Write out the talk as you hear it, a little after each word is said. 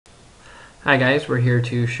Hi guys, we're here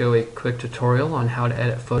to show a quick tutorial on how to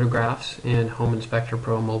edit photographs in Home Inspector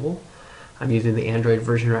Pro Mobile. I'm using the Android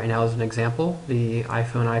version right now as an example. The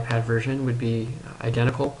iPhone, iPad version would be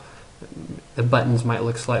identical. The buttons might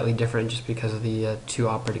look slightly different just because of the two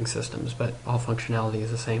operating systems, but all functionality is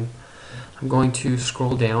the same. I'm going to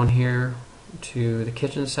scroll down here to the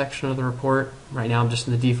kitchen section of the report. Right now I'm just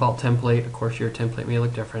in the default template. Of course your template may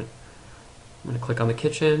look different. I'm going to click on the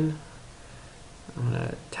kitchen. I'm going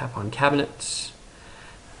to tap on cabinets.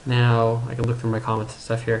 Now I can look through my comments and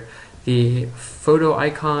stuff here. The photo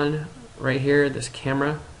icon right here, this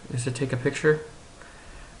camera, is to take a picture.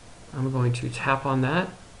 I'm going to tap on that.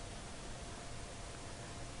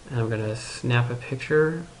 And I'm going to snap a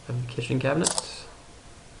picture of the kitchen cabinets.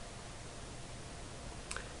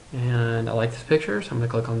 And I like this picture, so I'm going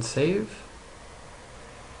to click on Save.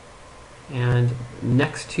 And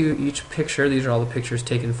next to each picture, these are all the pictures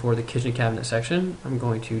taken for the kitchen cabinet section, I'm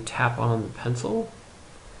going to tap on the pencil,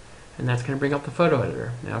 and that's going to bring up the photo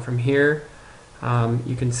editor. Now from here,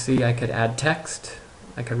 you can see I could add text,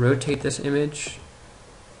 I could rotate this image,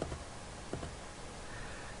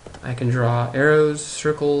 I can draw arrows,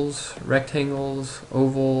 circles, rectangles,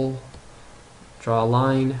 oval, draw a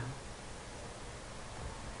line.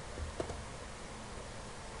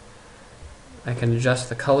 I can adjust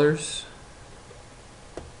the colors.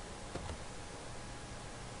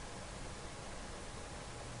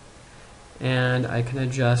 And I can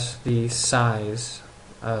adjust the size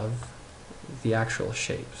of the actual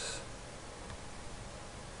shapes.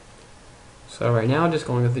 So right now, just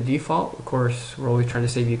going with the default. Of course, we're always trying to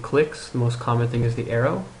save you clicks. The most common thing is the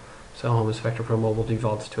arrow. So Home Inspector Pro Mobile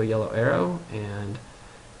defaults to a yellow arrow, and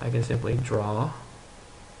I can simply drag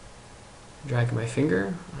my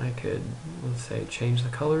finger. I could, let's say, change the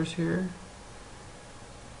colors here.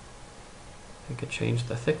 I could change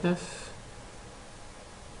the thickness.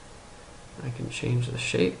 I can change the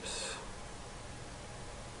shapes.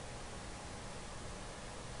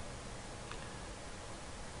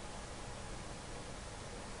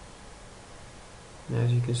 And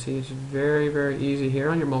as you can see, it's very, very easy here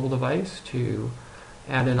on your mobile device to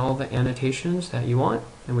add in all the annotations that you want.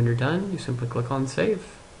 And when you're done, you simply click on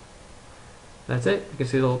Save. That's it. You can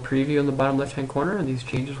see a little preview in the bottom left-hand corner, and these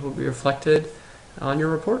changes will be reflected on your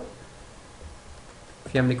report.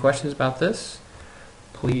 If you have any questions about this,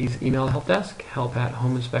 please email the help desk,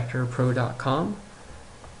 help@homeinspectorpro.com,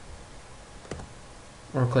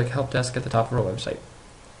 or click help desk at the top of our website.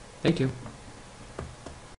 Thank you.